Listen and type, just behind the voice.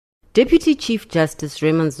Deputy Chief Justice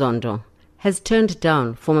Raymond Zondo has turned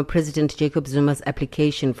down former President Jacob Zuma's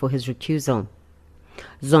application for his recusal.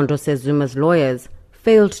 Zondo says Zuma's lawyers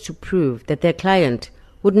failed to prove that their client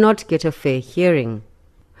would not get a fair hearing.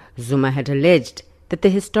 Zuma had alleged that the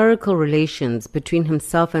historical relations between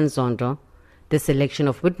himself and Zondo, the selection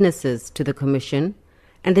of witnesses to the commission,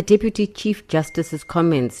 and the Deputy Chief Justice's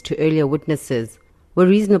comments to earlier witnesses were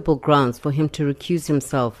reasonable grounds for him to recuse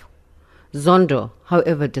himself. Zondo,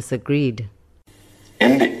 however, disagreed.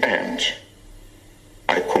 In the end,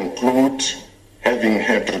 I conclude, having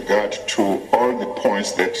had regard to all the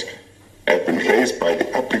points that have been raised by the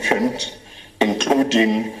applicant,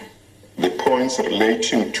 including the points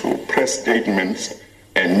relating to press statements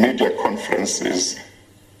and media conferences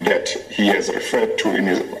that he has referred to in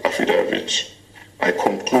his affidavit, I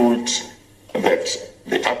conclude that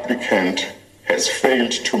the applicant has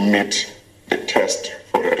failed to meet the test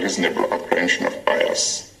for a reasonable apprehension of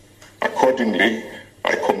bias. Accordingly,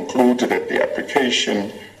 I conclude that the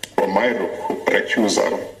application for my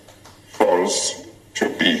recusal falls to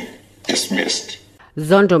be dismissed.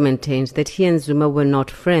 Zondo maintains that he and Zuma were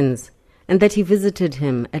not friends and that he visited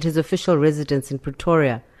him at his official residence in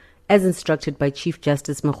Pretoria as instructed by Chief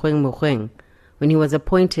Justice Mogoeng Mogoeng when he was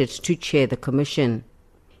appointed to chair the commission.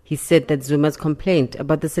 He said that Zuma's complaint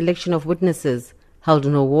about the selection of witnesses held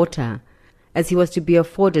no water, as he was to be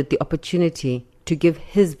afforded the opportunity to give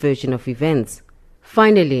his version of events.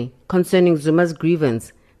 Finally, concerning Zuma's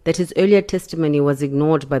grievance that his earlier testimony was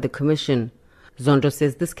ignored by the commission, Zondo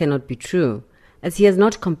says this cannot be true, as he has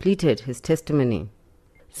not completed his testimony.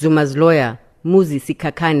 Zuma's lawyer, Muzi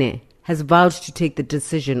Sikakane, has vowed to take the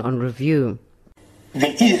decision on review. The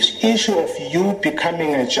issue of you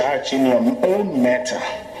becoming a judge in your own matter,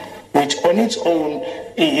 which on its own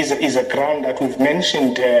is a ground that we've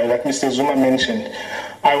mentioned, that Mr. Zuma mentioned.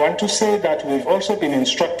 I want to say that we've also been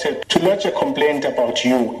instructed to lodge a complaint about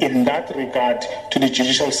you in that regard to the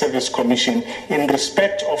Judicial Service Commission in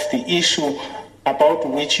respect of the issue about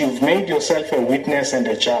which you've made yourself a witness and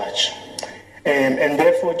a judge. And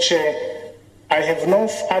therefore, Chair, I have no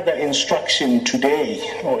further instruction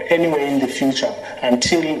today or anywhere in the future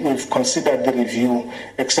until we've considered the review,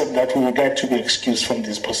 except that we would like to be excused from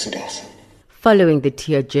these proceedings. Following the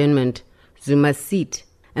tea adjournment, Zuma's seat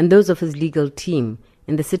and those of his legal team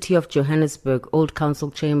in the City of Johannesburg Old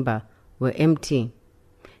Council Chamber were empty,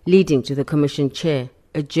 leading to the Commission Chair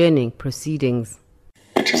adjourning proceedings.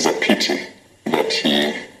 It is a pity that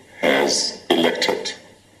he has elected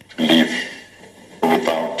to leave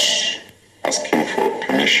without asking for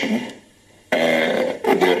permission.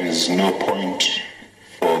 There is no point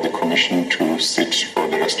for the Commission to sit for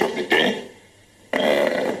the rest of the day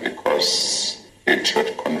because it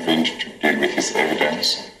had convened to deal with his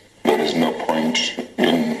evidence. There is no point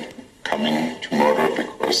in coming tomorrow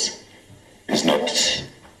because he's not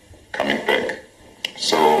coming back.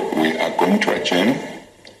 So we are going to adjourn,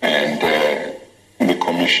 and the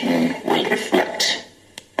Commission will reflect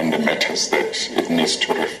on the matters that it needs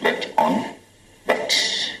to reflect on, but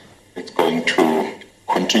it's going to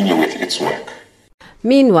continue with its work.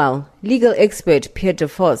 Meanwhile, legal expert Pierre de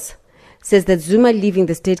Vos says that Zuma leaving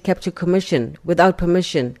the State Capture Commission without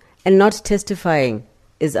permission and not testifying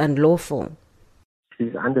is unlawful.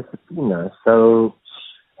 He's under subpoena, so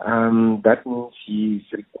that means he's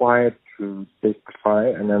required to testify,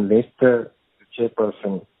 and unless the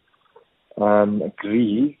chairperson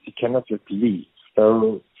agrees, he cannot just leave.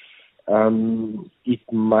 So it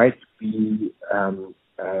might be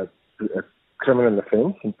a criminal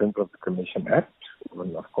offense in terms of the Commission Act,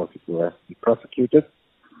 and of course it will have to be prosecuted,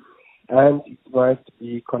 and it might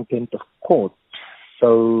be contempt of court.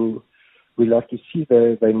 So we'll have to see.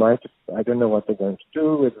 They might, I don't know what they're going to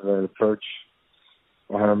do, whether they'll approach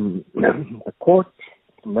the court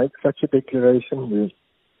to make such a declaration. We'll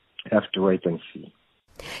have to wait and see.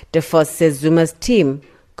 De Vos says Zuma's team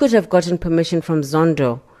could have gotten permission from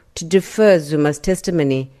Zondo to defer Zuma's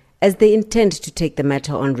testimony as they intend to take the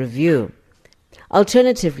matter on review.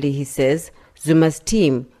 Alternatively, he says, Zuma's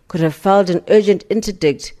team could have filed an urgent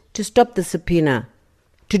interdict to stop the subpoena.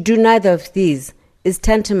 To do neither of these is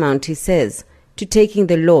tantamount, he says, to taking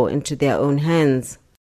the law into their own hands.